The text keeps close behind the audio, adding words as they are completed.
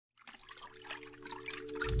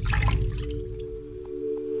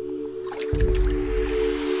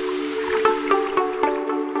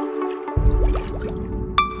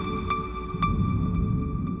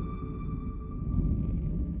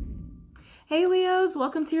Hey Leos,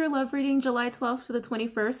 welcome to your love reading July 12th to the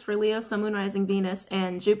 21st for Leo, Sun, Moon, Rising, Venus,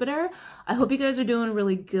 and Jupiter. I hope you guys are doing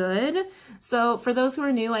really good. So for those who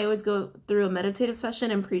are new, I always go through a meditative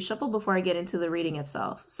session and pre-shuffle before I get into the reading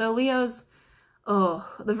itself. So Leos, the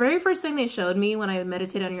very first thing they showed me when I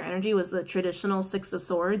meditated on your energy was the traditional Six of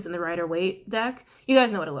Swords in the Rider-Waite deck. You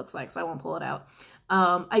guys know what it looks like, so I won't pull it out.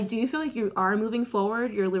 I do feel like you are moving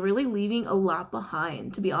forward. You're really leaving a lot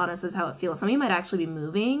behind, to be honest, is how it feels. Some of you might actually be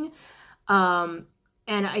moving. And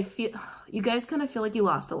I feel you guys kind of feel like you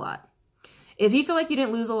lost a lot. If you feel like you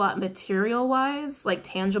didn't lose a lot material wise, like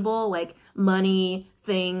tangible, like money,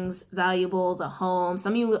 things, valuables, a home,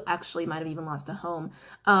 some of you actually might have even lost a home.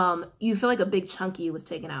 You feel like a big chunk of you was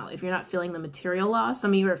taken out. If you're not feeling the material loss,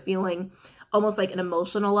 some of you are feeling almost like an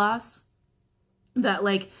emotional loss,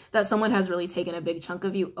 that someone has really taken a big chunk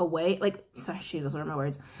of you away. Like, sorry, Jesus, what are my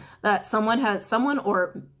words? That someone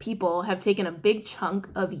or people have taken a big chunk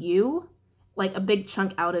of you, like a big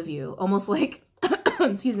chunk out of you, almost like,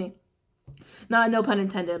 excuse me, no pun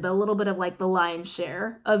intended, but a little bit of like the lion's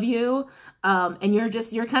share of you. And you're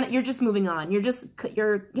just moving on.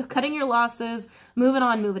 You're cutting your losses, moving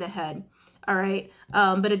on, moving ahead. All right.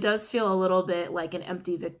 But it does feel a little bit like an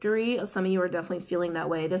empty victory. Some of you are definitely feeling that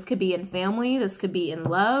way. This could be in family. This could be in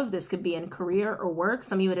love. This could be in career or work.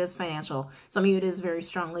 Some of you it is financial. Some of you it is very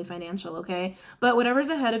strongly financial. Okay. But whatever's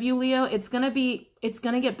ahead of you, Leo, it's going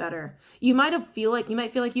to get better. You might feel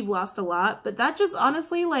like you've lost a lot, but that just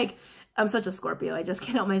honestly, like, I'm such a Scorpio. I just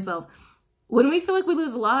can't help myself. When we feel like we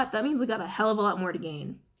lose a lot, that means we got a hell of a lot more to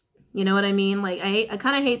gain. You know what I mean? Like, I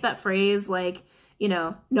kind of hate that phrase, like, you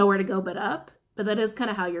know, nowhere to go but up, but that is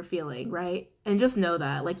kind of how you're feeling, right? And just know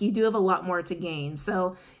that, like, you do have a lot more to gain.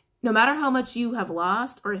 So no matter how much you have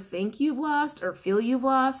lost or think you've lost or feel you've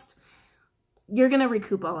lost, you're going to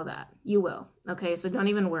recoup all of that. You will. Okay. So don't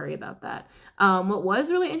even worry about that. What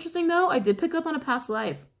was really interesting though, I did pick up on a past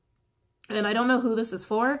life. And I don't know who this is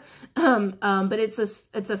for, but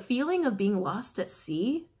it's a feeling of being lost at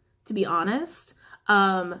sea, to be honest.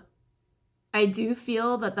 I do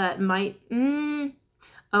feel that might,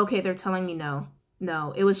 okay, they're telling me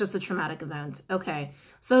no, it was just a traumatic event. Okay,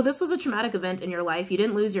 so this was a traumatic event in your life. You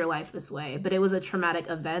didn't lose your life this way, but it was a traumatic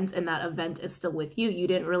event, and that event is still with you. You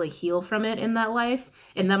didn't really heal from it in that life,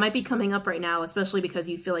 and that might be coming up right now, especially because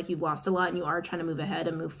you feel like you've lost a lot and you are trying to move ahead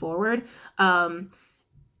and move forward.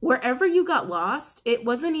 Wherever you got lost, it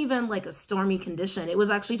wasn't even like a stormy condition. It was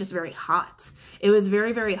actually just very hot. It was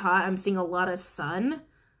very, very hot. I'm seeing a lot of sun.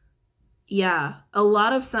 Yeah, a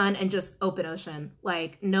lot of sun and just open ocean,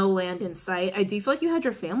 like no land in sight. I do feel like you had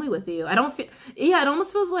your family with you. It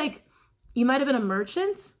almost feels like you might have been a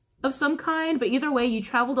merchant of some kind, but either way, you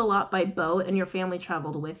traveled a lot by boat and your family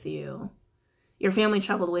traveled with you.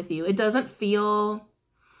 It doesn't feel,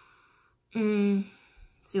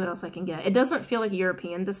 see what else I can get. It doesn't feel like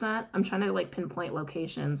European descent. I'm trying to like pinpoint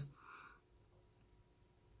locations.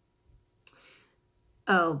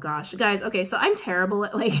 Oh gosh, guys. Okay, so I'm terrible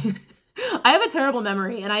at like, I have a terrible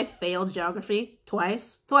memory and I failed geography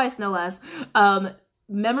twice no less.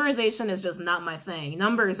 Memorization is just not my thing.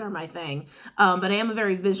 Numbers are my thing. But I am a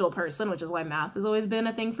very visual person, which is why math has always been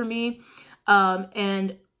a thing for me.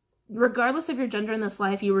 And regardless of your gender in this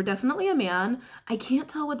life, you were definitely a man. I can't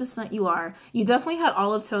tell what descent you are. You definitely had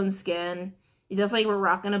olive toned skin. You definitely were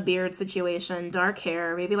rocking a beard situation, dark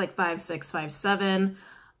hair, maybe like 5'6", 5'7".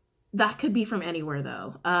 That could be from anywhere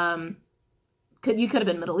though. You could have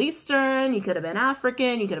been Middle Eastern, you could have been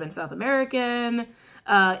African, you could have been South American.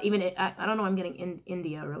 I don't know, I'm getting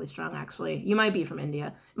India really strong actually. You might be from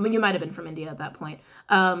India. I mean, you might have been from India at that point.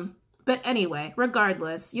 But anyway,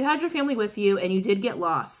 regardless, you had your family with you and you did get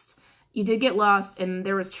lost. And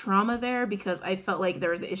there was trauma there because I felt like there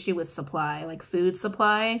was an issue with supply, like food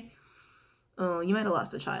supply. Oh, you might have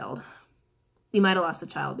lost a child. You might have lost a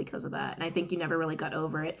child because of that. And I think you never really got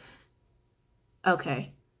over it.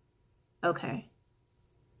 Okay.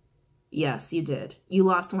 Yes, you did. You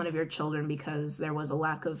lost one of your children because there was a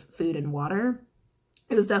lack of food and water.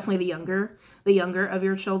 It was definitely the younger of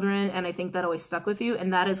your children. And I think that always stuck with you.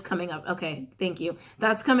 And that is coming up. Okay, thank you.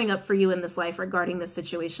 That's coming up for you in this life regarding the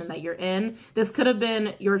situation that you're in. This could have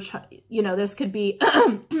been this could be,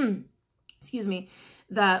 excuse me,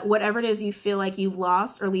 that whatever it is you feel like you've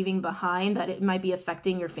lost or leaving behind, that it might be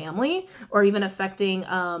affecting your family or even affecting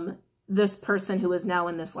this person who is now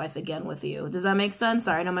in this life again with you. Does that make sense?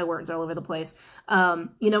 Sorry, I know my words are all over the place.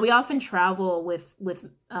 We often travel with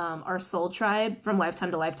our soul tribe from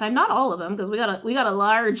lifetime to lifetime. Not all of them, because we got a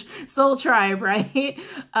large soul tribe, right?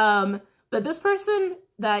 But this person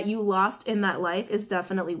that you lost in that life is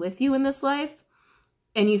definitely with you in this life.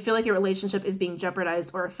 and you feel like your relationship is being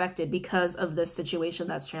jeopardized or affected because of this situation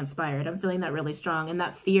that's transpired. I'm feeling that really strong, and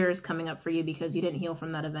that fear is coming up for you because you didn't heal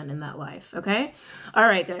from that event in that life, okay? All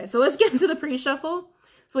right, guys, so let's get into the pre-shuffle.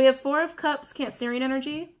 So we have 4 of Cups, Cancerian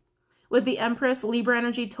energy, with the Empress, Libra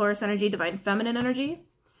energy, Taurus energy, Divine Feminine energy,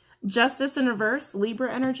 Justice in reverse,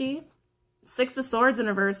 Libra energy, 6 of Swords in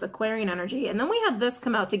reverse, Aquarian energy, and then we have this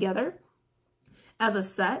come out together as a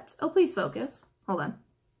set. Oh, please focus. Hold on.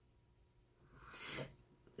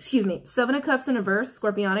 Excuse me, 7 of Cups in reverse,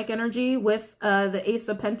 Scorpionic energy, with the Ace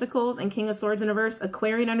of Pentacles and King of Swords in reverse,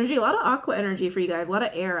 Aquarian energy. A lot of Aqua energy for you guys, a lot of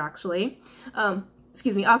air, actually.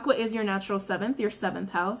 Excuse me, Aqua is your natural 7th, your 7th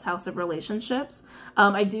house, house of relationships.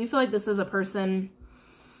 I do feel like this is a person,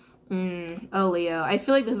 oh, Leo, I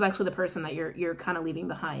feel like this is actually the person that you're kind of leaving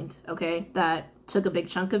behind, okay? That took a big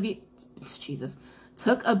chunk of you, Jesus,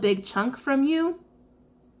 took a big chunk from you,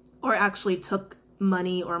 or actually took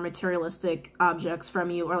money or materialistic objects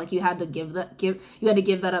from you, or like you had to give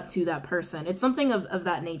that up to that person. It's something of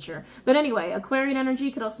that nature. But anyway, Aquarian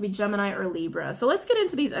energy could also be Gemini or Libra. So let's get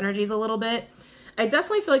into these energies a little bit. I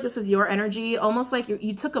definitely feel like this was your energy, almost like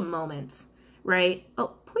you took a moment, right?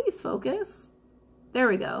 Oh, please focus. There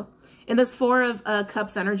we go. In this 4 of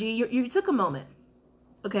Cups energy, you took a moment.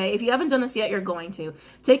 Okay, if you haven't done this yet, you're going to.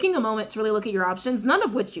 Taking a moment to really look at your options, none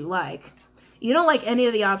of which you like. You don't like any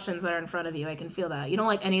of the options that are in front of you. I can feel that. You don't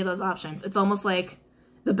like any of those options. It's almost like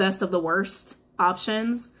the best of the worst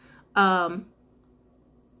options. You're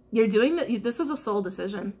doing that. This is a soul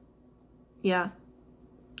decision. Yeah.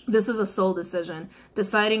 This is a soul decision.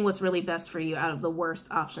 Deciding what's really best for you out of the worst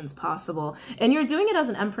options possible. And you're doing it as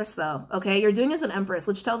an Empress though. Okay. You're doing it as an Empress,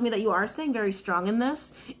 which tells me that you are staying very strong in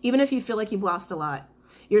this, even if you feel like you've lost a lot.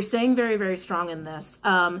 You're staying very, very strong in this.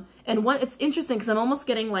 And it's interesting because I'm almost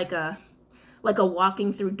getting like a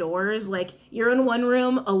walking through doors, like you're in one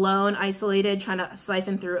room alone, isolated, trying to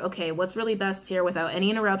siphon through, okay, what's really best here without any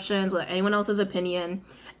interruptions, without anyone else's opinion,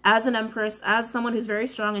 as an Empress, as someone who's very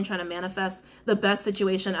strong and trying to manifest the best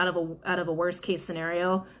situation out of a worst case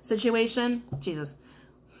scenario situation. Jesus.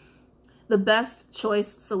 The best choice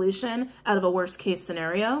solution out of a worst case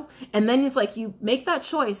scenario. And then it's like you make that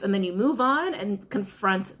choice and then you move on and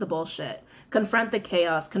confront the bullshit, confront the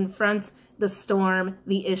chaos, confront the storm,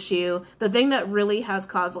 the issue, the thing that really has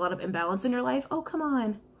caused a lot of imbalance in your life. Oh, come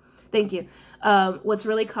on. Thank you. What's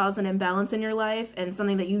really caused an imbalance in your life and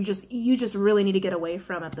something that you just really need to get away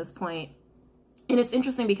from at this point. And it's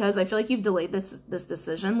interesting because I feel like you've delayed this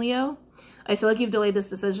decision, Leo. I feel like you've delayed this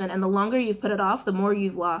decision, and the longer you've put it off, the more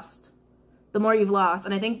you've lost. The more you've lost.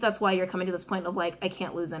 And I think that's why you're coming to this point of like, I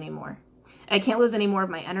can't lose anymore. I can't lose any more of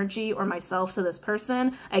my energy or myself to this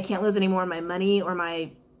person. I can't lose any more of my money or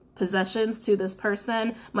my possessions to this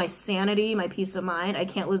person, my sanity, my peace of mind. I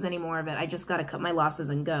can't lose any more of it. I just got to cut my losses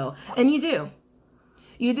and go. And you do.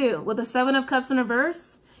 You do. With the 7 of Cups in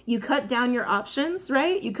reverse, you cut down your options,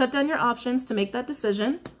 right? You cut down your options to make that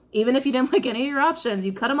decision. Even if you didn't like any of your options,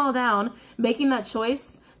 you cut them all down, making that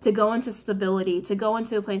choice to go into stability, to go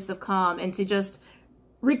into a place of calm, and to just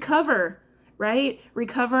recover, right?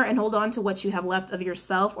 Recover and hold on to what you have left of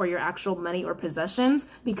yourself or your actual money or possessions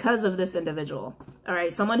because of this individual. All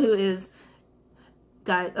right, someone who is,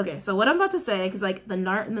 guys, okay, so what I'm about to say, because like the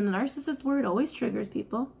narcissist word always triggers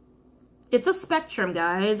people. It's a spectrum,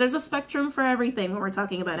 guys. There's a spectrum for everything when we're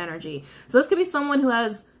talking about energy. So this could be someone who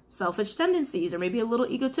has selfish tendencies or maybe a little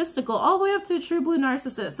egotistical, all the way up to a true blue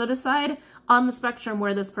narcissist. So decide on the spectrum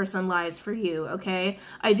where this person lies for you, okay?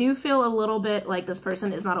 I do feel a little bit like this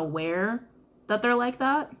person is not aware that they're like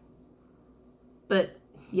that. But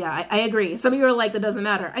yeah, I agree. Some of you are like, that doesn't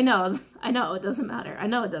matter. I know it doesn't matter. I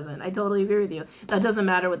know it doesn't. I totally agree with you. That doesn't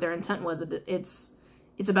matter what their intent was. It's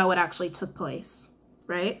about what actually took place,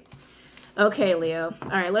 right? Okay, Leo. All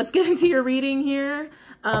right, let's get into your reading here.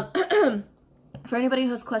 For anybody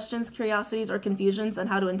who has questions, curiosities, or confusions on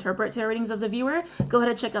how to interpret tarot readings as a viewer, go ahead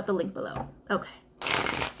and check out the link below. Okay.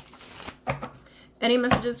 Any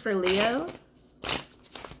messages for Leo?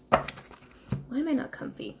 Why am I not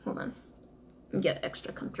comfy? Hold on. Get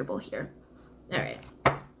extra comfortable here. All right.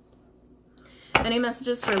 Any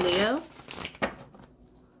messages for Leo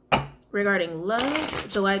regarding love,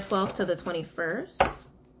 July 12th to the 21st?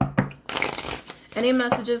 Any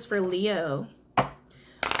messages for Leo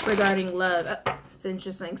regarding love? It's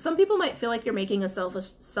interesting. Some people might feel like you're making a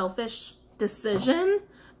selfish decision,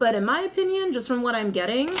 but in my opinion, just from what I'm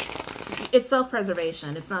getting, it's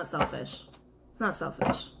self-preservation. It's not selfish. It's not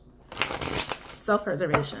selfish.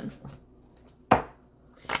 Self-preservation.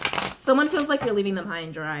 Someone feels like you're leaving them high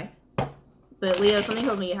and dry. But Leo, something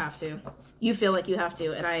tells me you have to. You feel like you have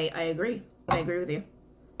to, and I agree. I agree with you.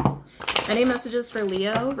 Any messages for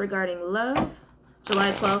Leo regarding love,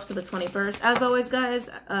 July 12th to the 21st. As always, guys,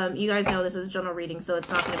 you guys know this is a general reading, so it's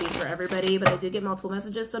not going to be for everybody, but I do get multiple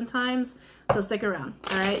messages sometimes, so stick around,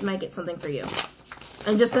 all right? Might get something for you.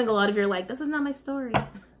 And just think a lot of you are like, this is not my story.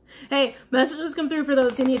 Hey, messages come through for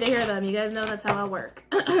those who need to hear them. You guys know that's how I work.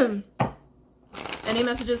 Any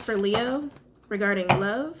messages for Leo regarding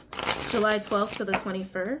love? July 12th to the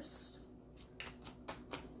 21st.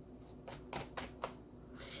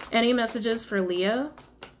 Any messages for Leo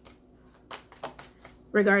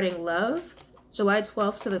regarding love? July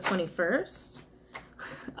 12th to the 21st.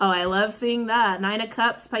 Oh, I love seeing that. 9 of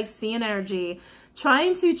Cups, Piscean energy.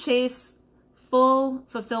 Trying to chase full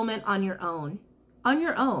fulfillment on your own. On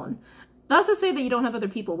your own. Not to say that you don't have other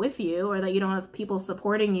people with you or that you don't have people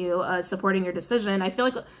supporting you, supporting your decision. I feel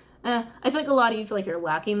like a lot of you feel like you're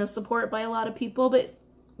lacking the support by a lot of people, but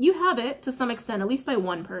you have it to some extent, at least by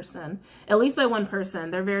one person. At least by one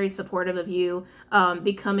person. They're very supportive of you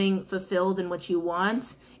becoming fulfilled in what you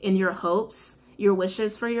want, in your hopes, your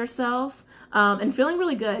wishes for yourself, and feeling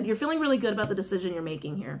really good. You're feeling really good about the decision you're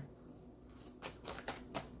making here.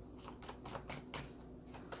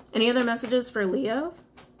 Any other messages for Leo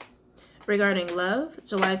regarding love?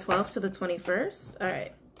 July 12th to the 21st. All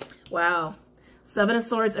right. Wow. 7 of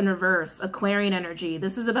Swords in reverse, Aquarian energy.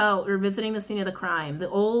 This is about revisiting the scene of the crime, the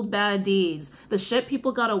old bad deeds, the shit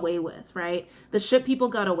people got away with, right? The shit people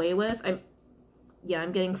got away with. I'm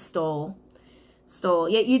getting stole.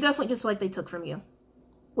 Yeah, you definitely just feel like they took from you.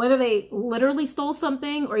 Whether they literally stole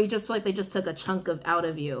something or you just feel like they just took a chunk out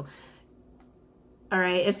of you. All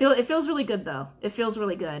right, it feels really good though. It feels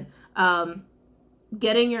really good.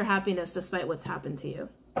 Getting your happiness despite what's happened to you.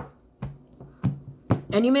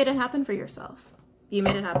 And you made it happen for yourself. You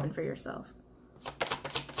made it happen for yourself.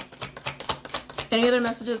 Any other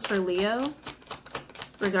messages for Leo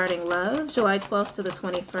regarding love? July 12th to the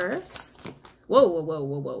 21st.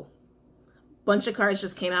 Whoa. Bunch of cards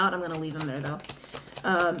just came out. I'm going to leave them there, though.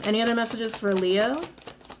 Any other messages for Leo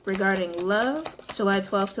regarding love? July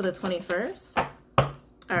 12th to the 21st.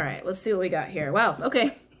 All right, let's see what we got here. Wow,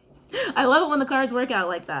 okay. I love it when the cards work out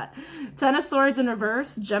like that. 10 of Swords in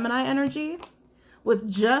reverse, Gemini energy.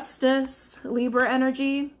 With Justice, Libra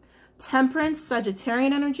energy, Temperance,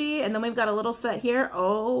 Sagittarian energy, and then we've got a little set here.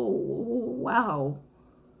 Oh, wow.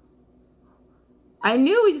 I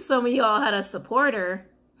knew some of y'all had a supporter.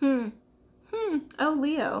 Oh,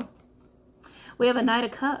 Leo. We have a Knight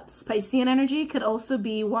of Cups. Piscean energy could also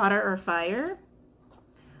be water or fire.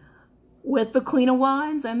 With the Queen of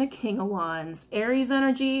Wands and the King of Wands. Aries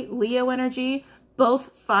energy, Leo energy,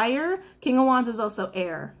 both fire. King of Wands is also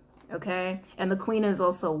air. Okay, and the Queen is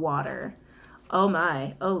also water. Oh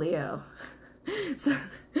my, oh Leo. So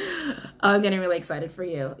I'm getting really excited for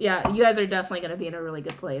you. Yeah, you guys are definitely going to be in a really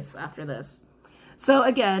good place after this. So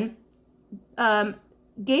again,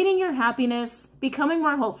 gaining your happiness, becoming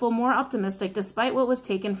more hopeful, more optimistic, despite what was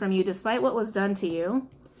taken from you, despite what was done to you,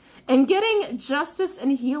 and getting justice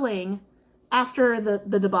and healing after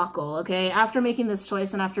the debacle, okay? After making this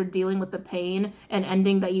choice and after dealing with the pain and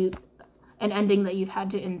ending that you've had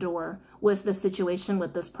to endure with the situation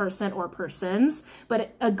with this person or persons.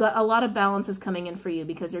 But a lot of balance is coming in for you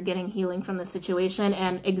because you're getting healing from the situation,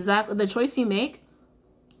 and exactly the choice you make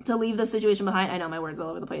to leave the situation behind. I know my words all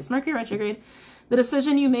over the place. Mercury retrograde. The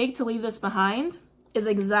decision you make to leave this behind is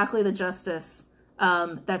exactly the justice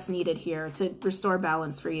that's needed here to restore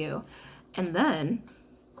balance for you. And then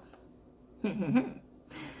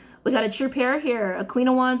we got a true pair here, a Queen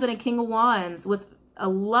of Wands and a King of Wands with a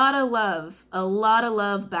lot of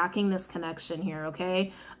love backing this connection here,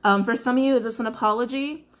 okay? For some of you, is this an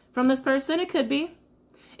apology from this person? It could be.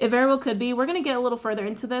 It very well could be. We're going to get a little further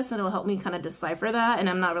into this and it'll help me kind of decipher that. And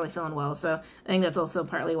I'm not really feeling well, so I think that's also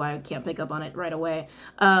partly why I can't pick up on it right away.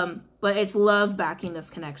 But it's love backing this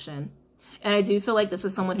connection. And I do feel like this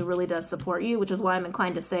is someone who really does support you, which is why I'm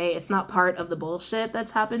inclined to say it's not part of the bullshit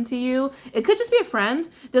that's happened to you. It could just be a friend.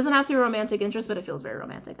 It doesn't have to be a romantic interest, but it feels very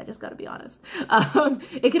romantic. I just got to be honest.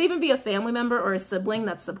 It could even be a family member or a sibling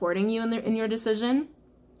that's supporting you in your decision,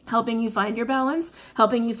 helping you find your balance,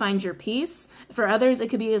 helping you find your peace. For others, it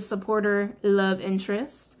could be a supporter, love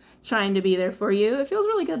interest, trying to be there for you. It feels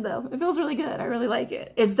really good, though. It feels really good. I really like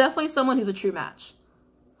it. It's definitely someone who's a true match.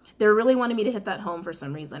 They're really wanting me to hit that home for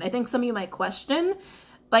some reason. I think some of you might question,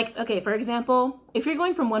 like, okay, for example, if you're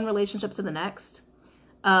going from one relationship to the next,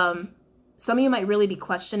 some of you might really be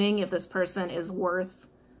questioning if this person is worth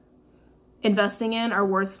investing in or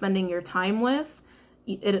worth spending your time with.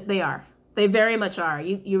 They are. They very much are.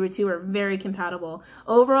 You two are very compatible.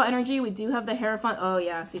 Overall energy, we do have the Hierophant. Oh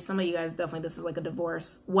yeah, see, some of you guys definitely, this is like a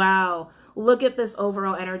divorce. Wow, look at this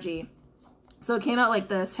overall energy. So it came out like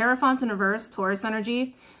this: Hierophant in reverse, Taurus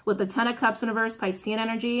energy, with the 10 of Cups in reverse, Piscean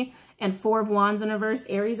energy, and 4 of Wands in reverse,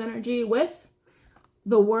 Aries energy, with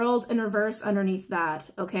the World in reverse underneath that,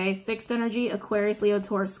 okay? Fixed energy, Aquarius, Leo,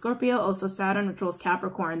 Taurus, Scorpio, also Saturn, which rules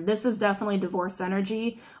Capricorn. This is definitely divorce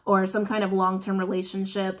energy or some kind of long-term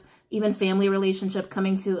relationship, even family relationship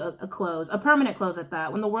coming to a close, a permanent close at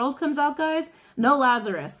that. When the World comes out, guys, no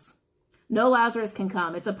Lazarus. No Lazarus can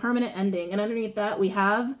come. It's a permanent ending. And underneath that, we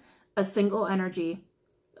have a single energy.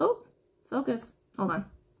 Oh, focus. Hold on.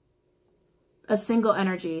 A single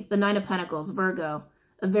energy, the 9 of Pentacles, Virgo.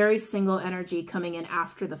 A very single energy coming in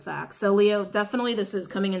after the fact. So Leo, definitely this is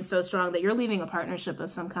coming in so strong that you're leaving a partnership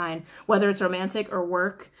of some kind, whether it's romantic or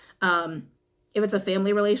work. If it's a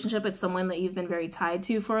family relationship, it's someone that you've been very tied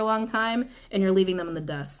to for a long time and you're leaving them in the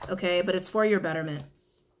dust, okay? But it's for your betterment.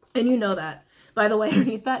 And you know that. By the way,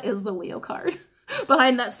 underneath that is the Leo card.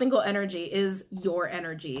 Behind that single energy is your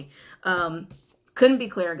energy. Couldn't be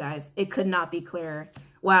clearer, guys. It could not be clearer.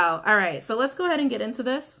 Wow. All right. So let's go ahead and get into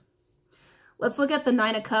this. Let's look at the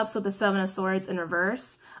 9 of Cups with the 7 of Swords in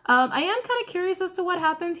reverse. I am kind of curious as to what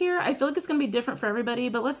happened here. I feel like it's going to be different for everybody,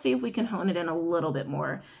 but let's see if we can hone it in a little bit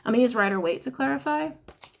more. I'm going to use Rider-Waite to clarify.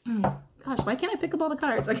 Gosh, why can't I pick up all the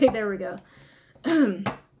cards? Okay, there we go. And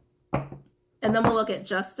then we'll look at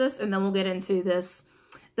Justice, and then we'll get into this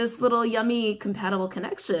little yummy compatible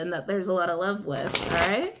connection that there's a lot of love with, all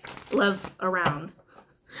right? Love around.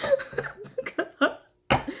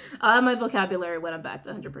 My vocabulary went back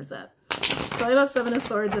to 100%. So I have 7 of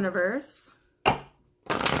Swords in reverse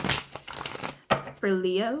for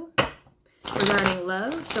Leo regarding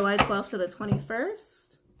love, July 12th to the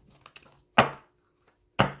 21st.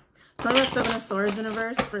 So I have 7 of Swords in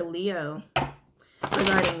reverse for Leo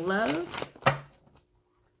regarding love,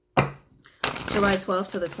 July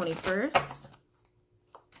 12th to the 21st.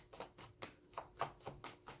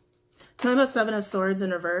 Time of 7 of Swords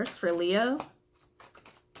in reverse for Leo.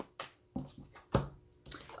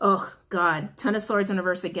 Oh, God. 10 of Swords in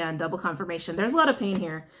reverse again. Double confirmation. There's a lot of pain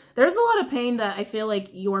here. There's a lot of pain that I feel like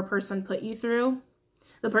your person put you through.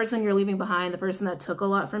 The person you're leaving behind, the person that took a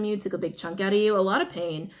lot from you, took a big chunk out of you. A lot of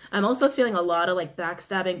pain. I'm also feeling a lot of like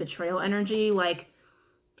backstabbing, betrayal energy, like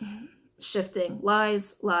shifting.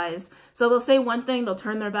 Lies, lies. So they'll say one thing, they'll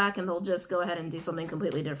turn their back, and they'll just go ahead and do something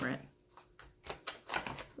completely different.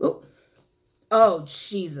 Ooh. Oh,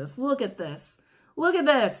 Jesus. Look at this. Look at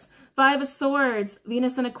this. 5 of Swords,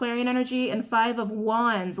 Venus and Aquarian energy, and 5 of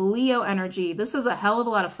Wands, Leo energy. This is a hell of a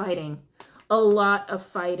lot of fighting. A lot of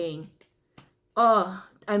fighting. Oh,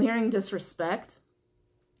 I'm hearing disrespect.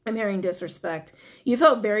 I'm hearing disrespect. You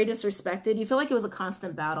felt very disrespected. You feel like it was a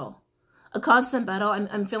constant battle. A constant battle.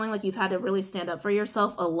 I'm feeling like you've had to really stand up for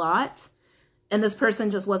yourself a lot. And this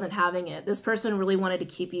person just wasn't having it. This person really wanted to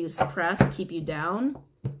keep you suppressed, keep you down.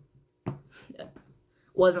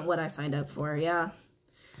 Wasn't what I signed up for, yeah.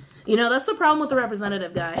 You know, that's the problem with the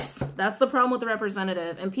representative, guys. That's the problem with the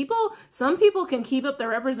representative. And people, some people can keep up their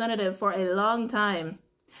representative for a long time.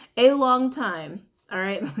 A long time. All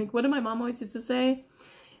right? Like, what did my mom always used to say?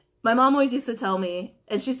 My mom always used to tell me,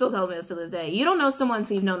 and she still tells me this to this day, you don't know someone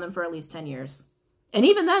until you've known them for at least 10 years. And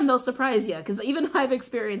even then, they'll surprise you. Because even I've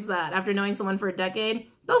experienced that. After knowing someone for a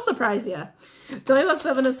decade, they'll surprise you. Tell me about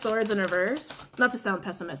 7 of Swords in reverse. Not to sound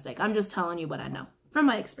pessimistic. I'm just telling you what I know from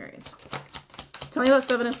my experience. Tell me about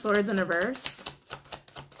 7 of Swords in reverse.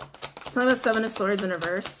 Tell me about 7 of Swords in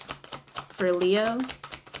reverse for Leo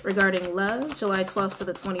regarding love, July 12th to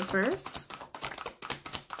the 21st.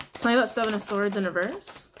 Tell me about 7 of Swords in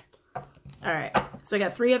reverse. All right, so we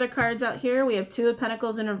got 3 other cards out here. We have 2 of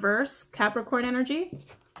Pentacles in reverse, Capricorn energy.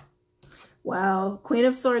 Wow, Queen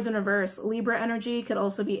of Swords in reverse, Libra energy, could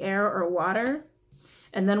also be air or water.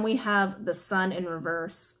 And then we have the Sun in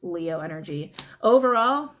reverse, Leo energy.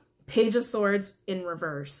 Overall, Page of Swords in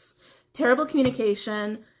reverse. Terrible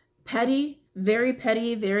communication, petty,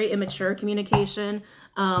 very immature communication.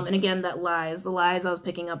 And again, that lies, the lies I was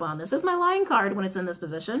picking up on. This is my lying card when it's in this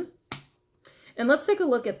position. And let's take a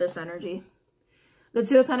look at this energy. The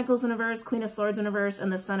 2 of Pentacles in reverse, Queen of Swords in reverse,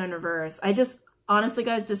 and the Sun in reverse. I just, honestly,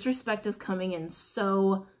 guys, disrespect is coming in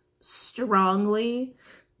so strongly.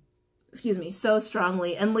 Excuse me, so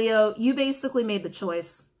strongly. And Leo, you basically made the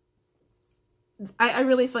choice. I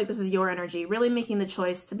really feel like this is your energy, really making the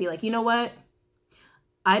choice to be like, you know what?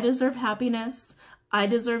 I deserve happiness. I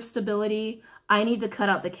deserve stability. I need to cut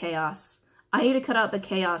out the chaos. I need to cut out the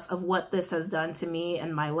chaos of what this has done to me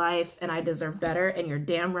and my life, and I deserve better, and you're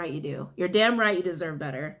damn right you do. You're damn right you deserve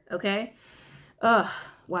better, okay? Ugh,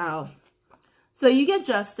 wow. So you get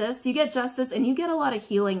justice, and you get a lot of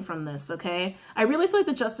healing from this, okay? I really feel like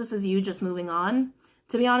the justice is you just moving on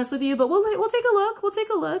to be honest with you, but we'll take a look. We'll take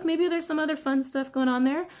a look. Maybe there's some other fun stuff going on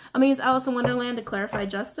there. I'm going to use Alice in Wonderland to clarify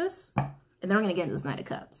justice. And then we're going to get into this Knight of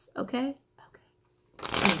Cups. Okay?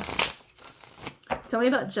 Okay. Tell me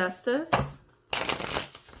about justice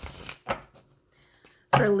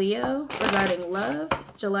for Leo regarding love,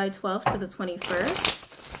 July 12th to the 21st.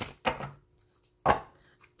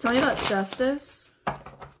 Tell me about justice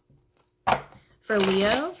for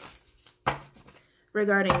Leo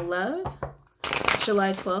regarding love,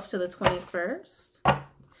 July 12th to the 21st.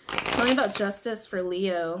 Tell me about justice for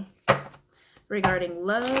Leo regarding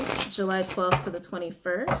love, July 12th to the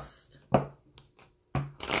 21st.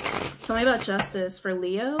 Tell me about justice for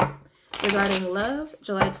Leo regarding love,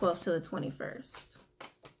 July 12th to the 21st.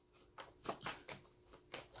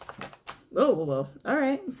 Whoa, whoa, whoa. All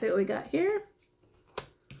right, let's see what we got here.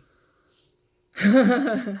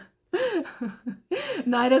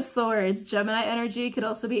 Knight of Swords, Gemini energy, could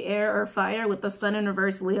also be air or fire with the sun in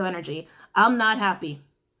reverse, Leo energy. I'm not happy.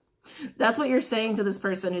 That's what you're saying to this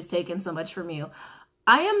person who's taken so much from you.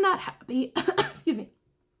 I am not happy. Excuse me.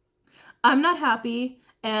 I'm not happy,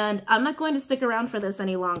 and I'm not going to stick around for this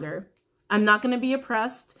any longer. I'm not going to be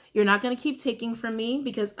oppressed. You're not going to keep taking from me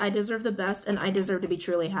because I deserve the best and I deserve to be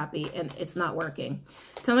truly happy, and it's not working.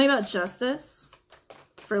 Tell me about justice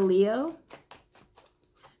for Leo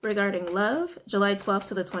regarding love, July 12th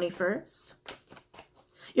to the 21st.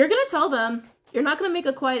 You're going to tell them. You're not going to make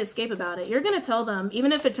a quiet escape about it. You're going to tell them,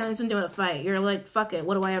 even if it turns into a fight. You're like, fuck it.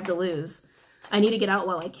 What do I have to lose? I need to get out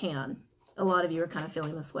while I can. A lot of you are kind of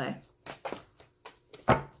feeling this way.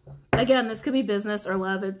 Again, this could be business or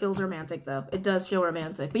love. It feels romantic, though. It does feel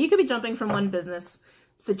romantic. But you could be jumping from one business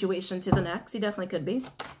situation to the next. You definitely could be.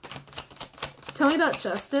 Tell me about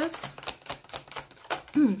justice.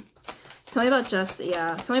 Tell me about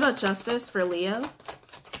Tell me about justice for Leo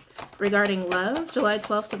regarding love, July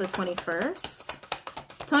 12th to the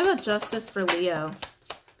 21st. Tell me about justice for Leo.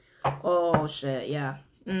 Oh, shit, yeah.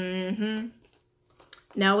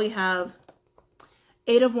 Now we have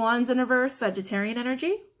Eight of Wands in reverse, Sagittarian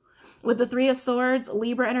energy. With the Three of Swords,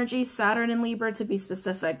 Libra energy, Saturn in Libra to be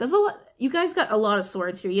specific. There's a lot. You guys got a lot of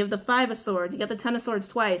swords here. You have the Five of Swords. You got the Ten of Swords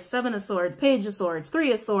twice, Seven of Swords, Page of Swords,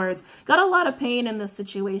 Three of Swords. Got a lot of pain in this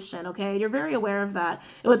situation, okay? You're very aware of that.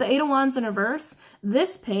 And with the Eight of Wands in reverse,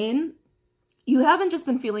 this pain, you haven't just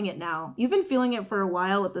been feeling it now. You've been feeling it for a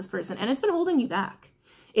while with this person, and it's been holding you back.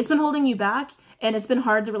 It's been holding you back, and it's been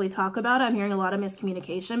hard to really talk about it. I'm hearing a lot of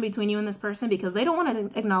miscommunication between you and this person because they don't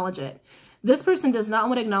want to acknowledge it. This person does not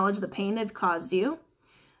want to acknowledge the pain they've caused you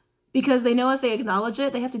because they know if they acknowledge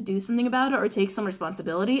it, they have to do something about it or take some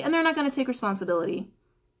responsibility, and they're not going to take responsibility.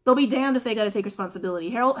 They'll be damned if they got to take responsibility.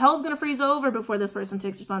 Hell's going to freeze over before this person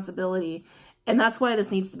takes responsibility, and that's why this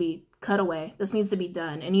needs to be cut away. This needs to be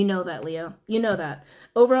done, and you know that, Leo. You know that.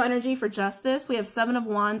 Overall energy for justice, we have Seven of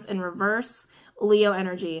Wands in reverse, Leo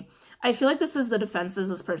energy. I feel like this is the defenses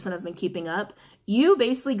this person has been keeping up. You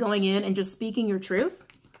basically going in and just speaking your truth.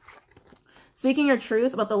 Speaking your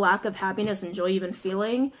truth about the lack of happiness and joy you've been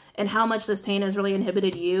feeling and how much this pain has really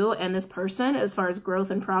inhibited you and this person as far as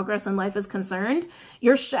growth and progress in life is concerned,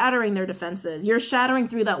 you're shattering their defenses. You're shattering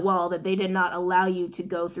through that wall that they did not allow you to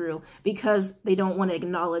go through because they don't want to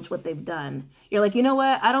acknowledge what they've done. You're like, you know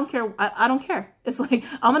what? I don't care. I don't care. It's like,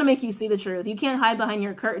 I'm going to make you see the truth. You can't hide behind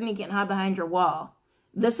your curtain. You can't hide behind your wall.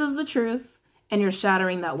 This is the truth, and you're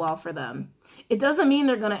shattering that wall for them. It doesn't mean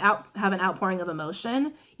they're going to have an outpouring of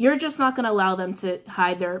emotion. You're just not going to allow them to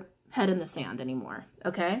hide their head in the sand anymore,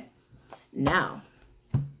 okay? Now,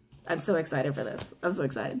 I'm so excited for this. I'm so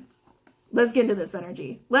excited. Let's get into this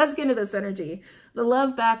energy. Let's get into this energy. The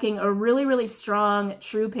love backing a really, really strong,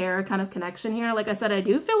 true pair kind of connection here. Like I said, I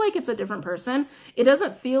do feel like it's a different person. It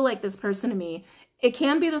doesn't feel like this person to me. It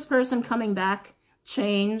can be this person coming back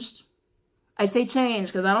changed. I say change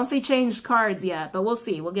because I don't see changed cards yet, but we'll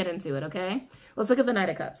see. We'll get into it, okay? Let's look at the Knight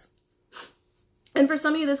of Cups. And for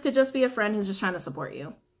some of you, this could just be a friend who's just trying to support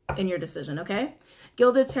you in your decision, okay?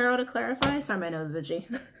 Gilded Tarot to clarify. Sorry, my nose is itchy.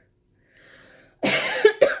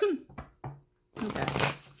 Okay.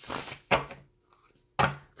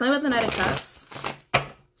 Tell me about the Knight of Cups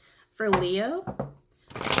for Leo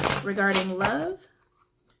regarding love,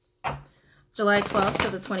 July 12th to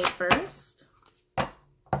the 21st.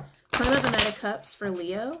 Tell me about the Knight of Cups for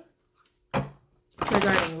Leo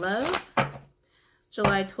regarding love,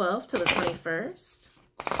 July 12th to the 21st.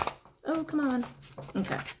 Oh, come on.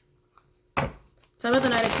 Okay. Tell me about the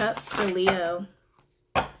Knight of Cups for Leo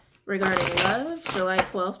regarding love, July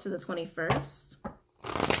 12th to the 21st.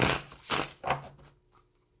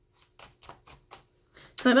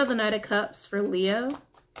 Tell me about the Knight of Cups for Leo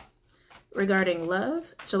regarding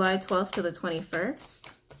love, July 12th to the 21st.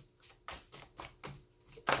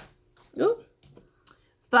 Ooh.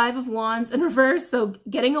 Five of Wands in reverse. So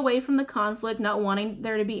getting away from the conflict, not wanting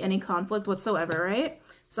there to be any conflict whatsoever, right?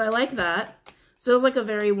 So I like that. Feels like a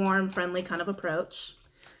very warm, friendly kind of approach.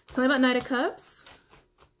 Tell me about Knight of Cups.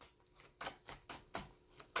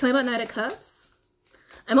 Tell me about Knight of Cups.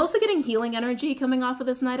 I'm also getting healing energy coming off of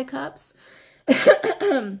this Knight of Cups.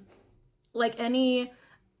 Like any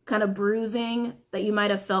kind of bruising that you might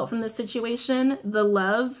have felt from this situation, the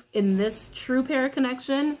love in this true pair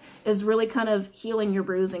connection is really kind of healing your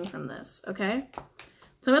bruising from this, okay?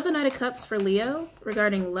 Tell me about the Knight of Cups for Leo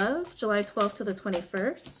regarding love, July 12th to the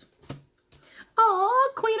 21st. Aw,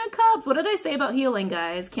 Queen of Cups. What did I say about healing,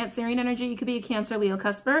 guys? Cancerian energy. You could be a Cancer, Leo,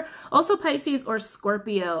 Cusper. Also Pisces or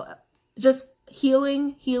Scorpio. Just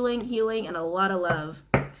healing, healing, healing, and a lot of love.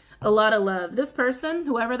 A lot of love. This person,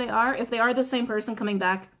 whoever they are, if they are the same person coming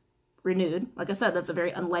back renewed, like I said, that's a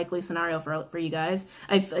very unlikely scenario for you guys.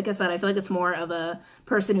 Like I said, I feel like it's more of a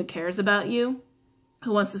person who cares about you,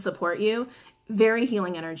 who wants to support you. Very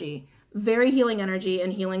healing energy. Very healing energy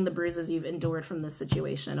and healing the bruises you've endured from this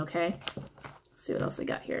situation, okay? Let's see what else we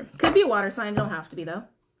got here. Could be a water sign, don't have to be though.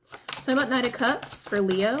 Talking about Knight of Cups for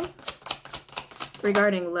Leo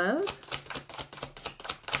regarding love.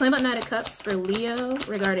 Talking about Knight of Cups for Leo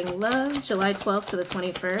regarding love, July 12th to the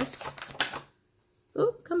 21st.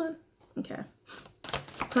 Ooh, come on. Okay.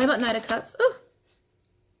 Talking about Knight of Cups. Ooh.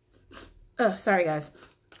 Oh, sorry guys.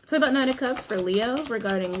 Talking about Knight of Cups for Leo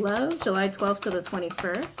regarding love, July 12th to the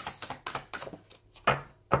 21st.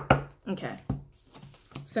 Okay.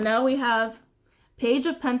 So now we have Page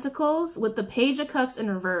of Pentacles with the Page of Cups in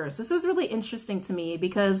reverse. This is really interesting to me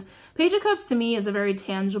because Page of Cups to me is a very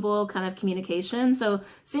tangible kind of communication. So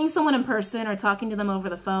seeing someone in person or talking to them over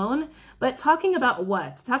the phone, but talking about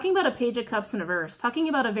what? Talking about a Page of Cups in reverse, talking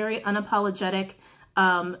about a very unapologetic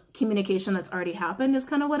communication that's already happened is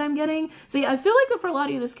kind of what I'm getting. So yeah, I feel like for a lot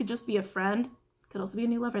of you, this could just be a friend. Could also be a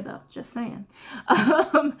new lover though, just saying.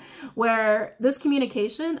 Where this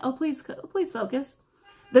communication, oh please focus.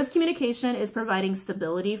 This communication is providing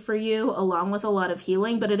stability for you along with a lot of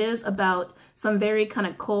healing, but it is about some very kind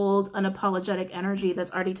of cold, unapologetic energy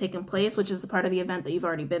that's already taken place, which is the part of the event that you've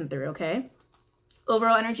already been through, okay?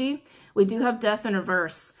 Overall energy, we do have death in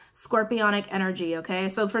reverse, scorpionic energy, okay?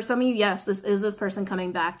 So for some of you, yes, this person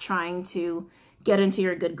coming back trying to get into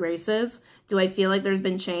your good graces. Do I feel like there's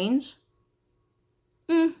been change?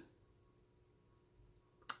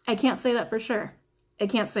 I can't say that for sure. I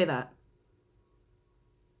can't say that.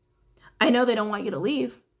 I know they don't want you to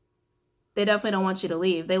leave. They definitely don't want you to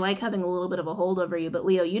leave. They like having a little bit of a hold over you, but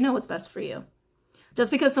Leo, you know what's best for you.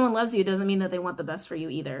 Just because someone loves you doesn't mean that they want the best for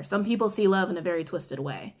you either. Some people see love in a very twisted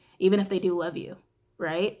way, even if they do love you,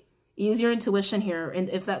 right? Use your intuition here and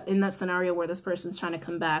if that in that scenario where this person's trying to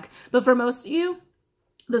come back. But for most of you,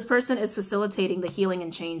 this person is facilitating the healing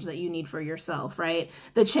and change that you need for yourself, right?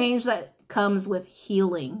 The change that comes with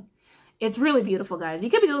healing. It's really beautiful, guys.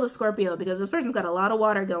 You could be dealing with Scorpio because this person's got a lot of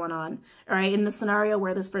water going on, all right? In the scenario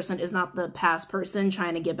where this person is not the past person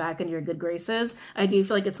trying to get back into your good graces, I do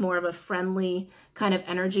feel like it's more of a friendly kind of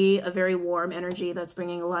energy, a very warm energy that's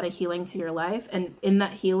bringing a lot of healing to your life. And in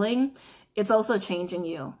that healing, it's also changing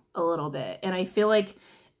you a little bit. And I feel like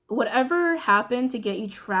whatever happened to get you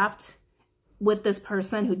trapped with this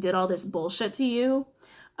person who did all this bullshit to you,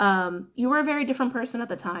 you were a very different person at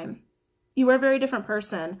the time. You were a very different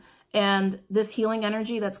person. And this healing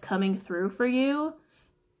energy that's coming through for you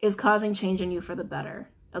is causing change in you for the better,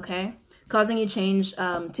 okay? Causing you change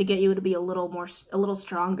to get you to be a little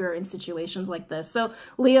stronger in situations like this. So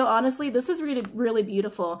Leo, honestly, this is really, really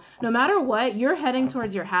beautiful. No matter what, you're heading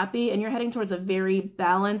towards your happy and you're heading towards a very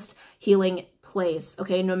balanced healing place,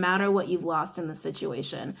 okay? No matter what you've lost in the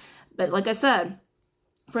situation. But like I said,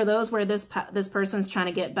 for those where this person's trying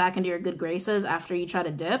to get back into your good graces after you try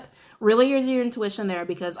to dip, really use your intuition there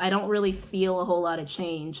because I don't really feel a whole lot of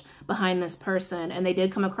change behind this person. And they did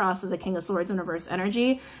come across as a King of Swords in reverse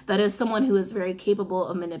energy. That is someone who is very capable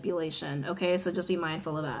of manipulation. Okay, so just be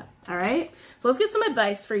mindful of that. All right, so let's get some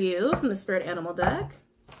advice for you from the Spirit Animal deck.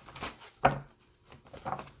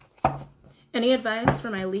 Any advice for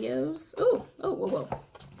my Leos? Oh, whoa.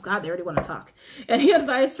 God, they already want to talk. Any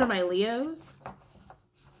advice for my Leos?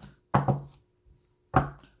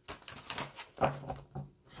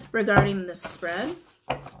 Regarding this spread?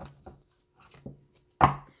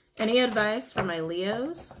 Any advice for my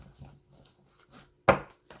Leos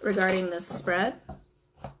regarding this spread?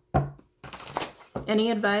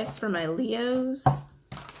 Any advice for my Leos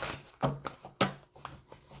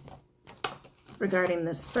regarding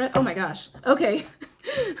this spread? Oh my gosh. Okay.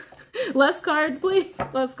 Less cards, please.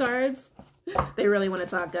 Less cards. They really want to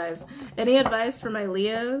talk, guys. Any advice for my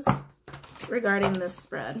Leos regarding this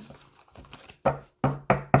spread?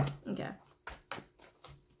 Okay.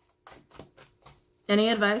 Any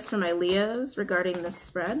advice for my Leos regarding this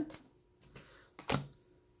spread?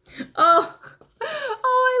 Oh,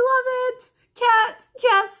 I love it.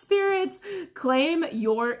 Cat spirits, claim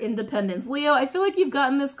your independence. Leo, I feel like you've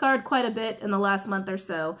gotten this card quite a bit in the last month or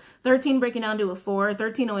so. 13 breaking down to a 4.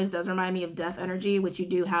 13 always does remind me of death energy, which you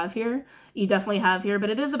do have here. You definitely have here, but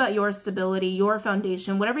it is about your stability, your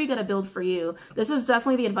foundation, whatever you got to build for you. This is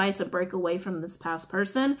definitely the advice of break away from this past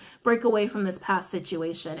person, break away from this past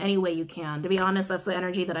situation any way you can. To be honest, that's the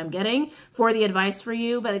energy that I'm getting for the advice for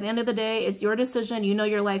you. But at the end of the day, it's your decision. You know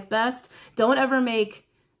your life best. Don't ever make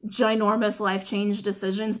ginormous life change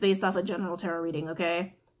decisions based off a general tarot reading,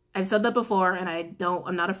 okay? I've said that before, and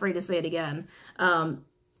I'm not afraid to say it again.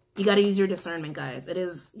 You got to use your discernment, guys. It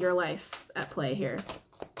is your life at play here.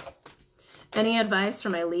 Any advice for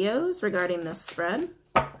my Leos regarding this spread?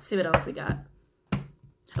 Let's see what else we got.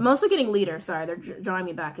 I'm also getting leader. Sorry, they're drawing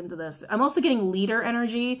me back into this. I'm also getting leader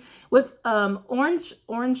energy with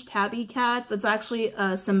orange tabby cats. It's actually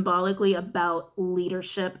symbolically about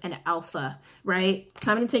leadership and alpha, right?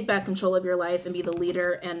 Time to take back control of your life and be the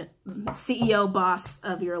leader and CEO boss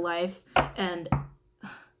of your life. And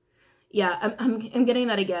yeah, I'm getting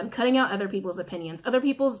that again. Cutting out other people's opinions. Other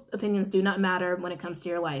people's opinions do not matter when it comes to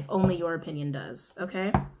your life. Only your opinion does,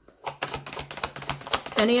 okay?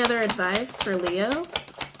 Any other advice for Leo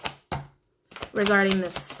regarding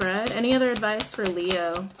this spread? Any other advice for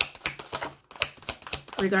Leo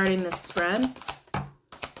regarding this spread?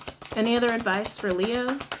 Any other advice for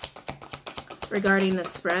Leo regarding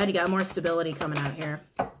this spread? You got more stability coming out here.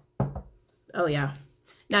 Oh, yeah.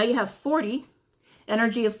 Now you have 40.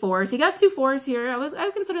 Energy of 4s. You got 2 4s here. I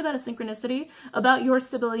would consider that a synchronicity about your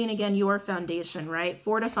stability and, again, your foundation, right?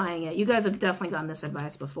 Fortifying it. You guys have definitely gotten this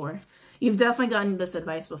advice before. You've definitely gotten this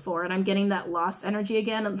advice before, and I'm getting that lost energy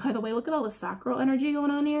again. And by the way, look at all the sacral energy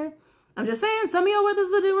going on here. I'm just saying, some of y'all where this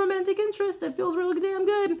is a new romantic interest. It feels really damn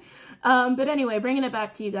good. But anyway, bringing it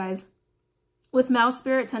back to you guys. With Mouse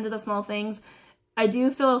Spirit, tend to the small things. I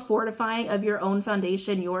do feel a fortifying of your own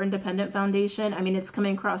foundation, your independent foundation. I mean, it's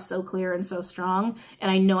coming across so clear and so strong,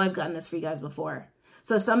 and I know I've gotten this for you guys before.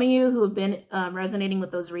 So some of you who have been resonating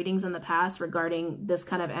with those readings in the past regarding this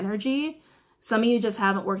kind of energy, some of you just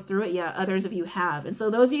haven't worked through it yet. Others of you have. And so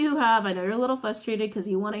those of you who have, I know you're a little frustrated because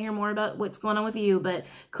you want to hear more about what's going on with you, but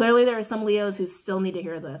clearly there are some Leos who still need to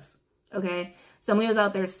hear this, okay? Some Leos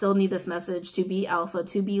out there still need this message to be alpha,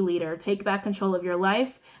 to be leader. Take back control of your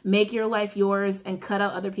life, make your life yours, and cut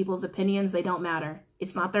out other people's opinions. They don't matter.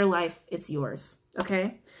 It's not their life, it's yours,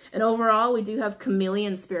 okay? And overall, we do have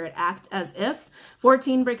Chameleon Spirit, act as if.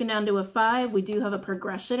 14 breaking down to a 5. We do have a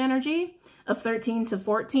progression energy of 13 to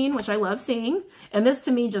 14, which I love seeing. And this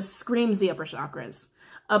to me just screams the upper chakras.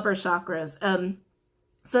 Upper chakras.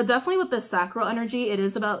 So definitely with the sacral energy, it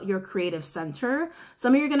is about your creative center.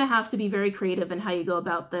 Some of you are going to have to be very creative in how you go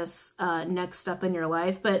about this next step in your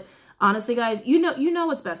life. But honestly, guys, you know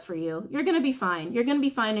what's best for you. You're going to be fine. You're going to be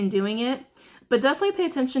fine in doing it. But definitely pay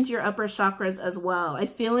attention to your upper chakras as well. I'm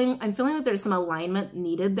feeling like there's some alignment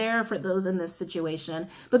needed there for those in this situation.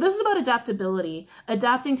 But this is about adaptability,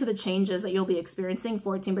 adapting to the changes that you'll be experiencing.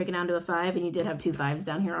 14 breaking down to a 5, and you did have 2 5s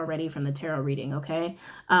down here already from the tarot reading, okay?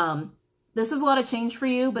 This is a lot of change for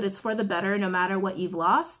you, but it's for the better no matter what you've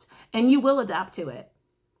lost, and you will adapt to it.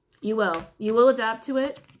 You will. You will adapt to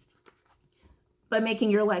it by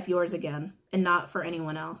making your life yours again and not for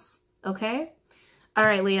anyone else, okay? All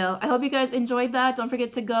right, Leo, I hope you guys enjoyed that. Don't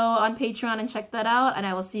forget to go on Patreon and check that out, and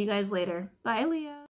I will see you guys later. Bye, Leo.